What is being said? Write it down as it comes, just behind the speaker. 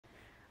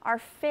Our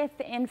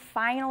fifth and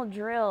final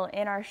drill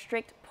in our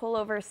strict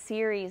pullover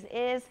series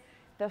is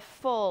the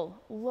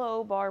full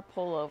low bar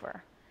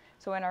pullover.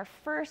 So in our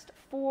first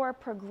 4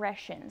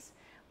 progressions,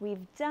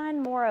 we've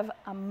done more of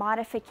a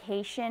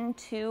modification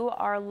to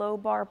our low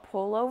bar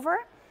pullover.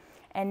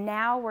 And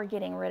now we're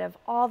getting rid of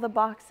all the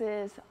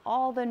boxes,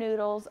 all the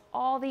noodles,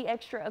 all the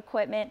extra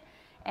equipment,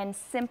 and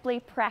simply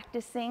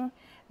practicing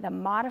the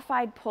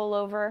modified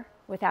pullover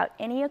without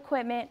any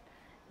equipment,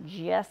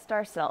 just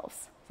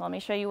ourselves. So let me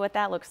show you what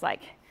that looks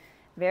like.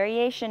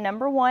 Variation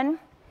number 1,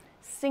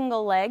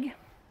 single leg.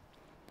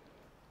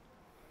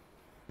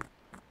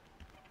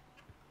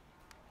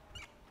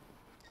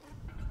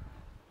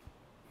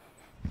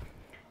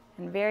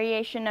 And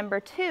variation number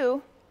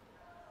 2,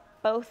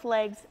 both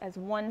legs as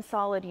one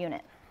solid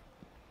unit.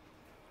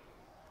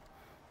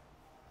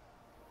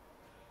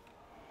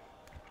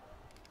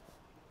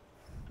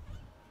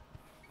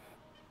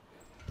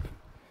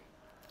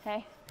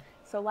 Okay,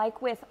 so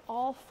like with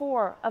all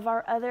 4 of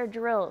our other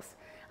drills,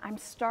 I'm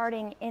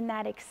starting in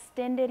that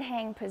extended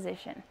hang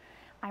position.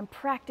 I'm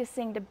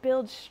practicing to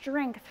build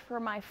strength for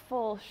my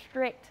full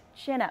strict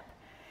chin-up.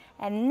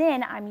 And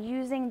then I'm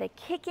using the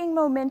kicking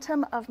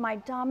momentum of my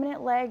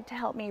dominant leg to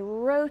help me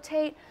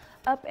rotate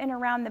up and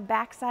around the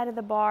back side of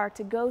the bar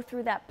to go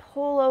through that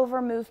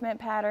pullover movement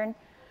pattern.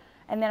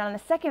 And then on the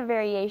second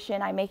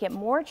variation, I make it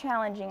more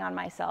challenging on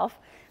myself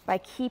by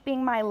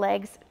keeping my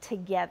legs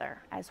together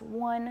as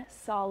one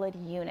solid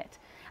unit.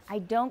 I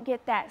don't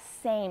get that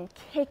same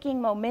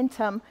kicking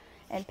momentum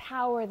and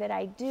power that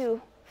I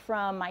do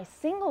from my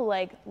single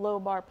leg low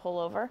bar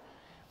pullover,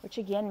 which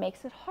again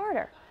makes it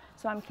harder.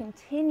 So I'm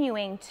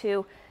continuing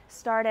to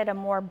start at a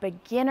more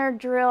beginner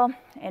drill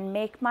and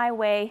make my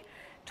way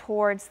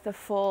towards the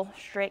full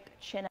strict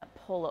chin-up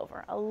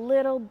pullover, a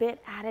little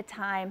bit at a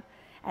time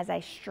as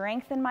I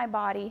strengthen my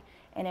body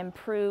and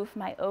improve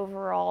my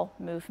overall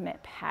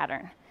movement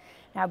pattern.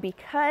 Now,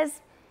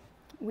 because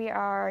we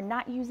are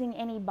not using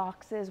any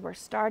boxes, we're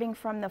starting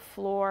from the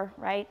floor,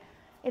 right?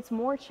 It's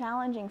more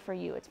challenging for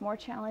you. It's more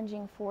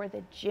challenging for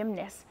the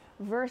gymnast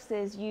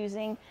versus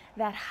using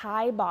that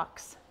high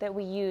box that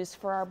we use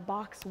for our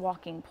box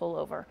walking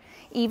pullover.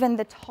 Even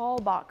the tall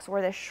box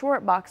or the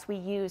short box we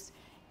use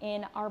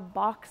in our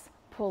box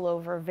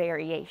pullover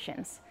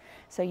variations.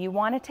 So you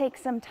want to take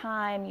some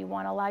time, you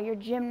want to allow your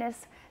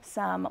gymnast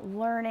some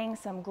learning,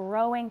 some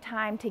growing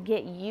time to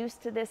get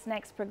used to this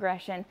next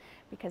progression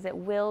because it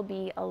will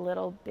be a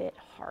little bit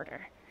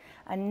harder.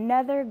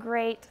 Another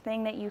great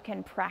thing that you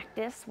can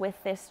practice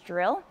with this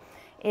drill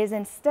is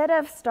instead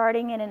of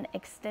starting in an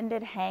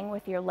extended hang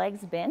with your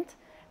legs bent,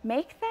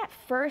 make that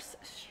first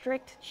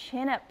strict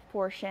chin-up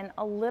portion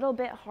a little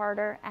bit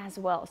harder as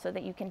well so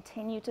that you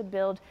continue to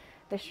build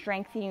the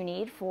strength you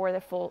need for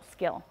the full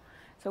skill.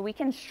 So we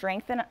can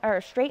straighten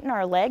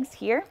our legs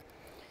here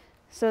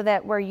so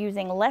that we're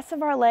using less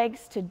of our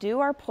legs to do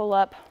our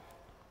pull-up.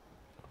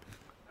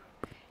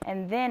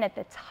 And then at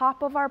the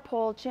top of our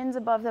pull, chins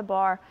above the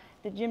bar,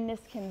 the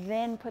gymnast can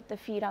then put the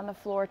feet on the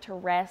floor to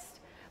rest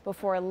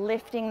before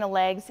lifting the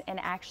legs and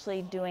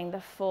actually doing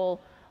the full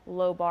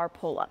low bar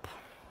pull-up.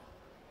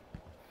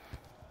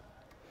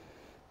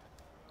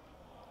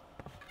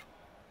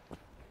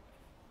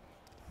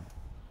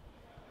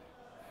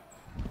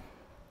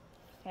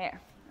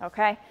 There,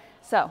 okay?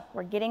 So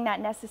we're getting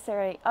that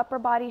necessary upper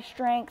body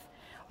strength.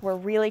 We're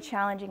really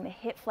challenging the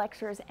hip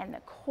flexors and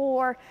the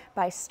core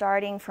by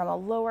starting from a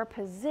lower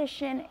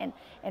position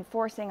and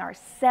forcing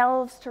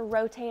ourselves to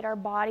rotate our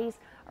bodies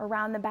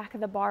around the back of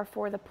the bar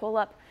for the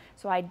pull-up.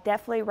 So I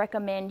definitely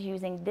recommend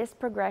using this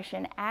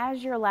progression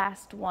as your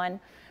last one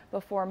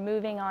before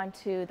moving on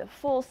to the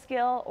full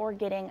skill or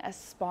getting a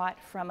spot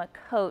from a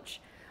coach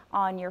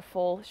on your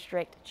full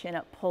strict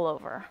chin-up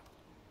pullover.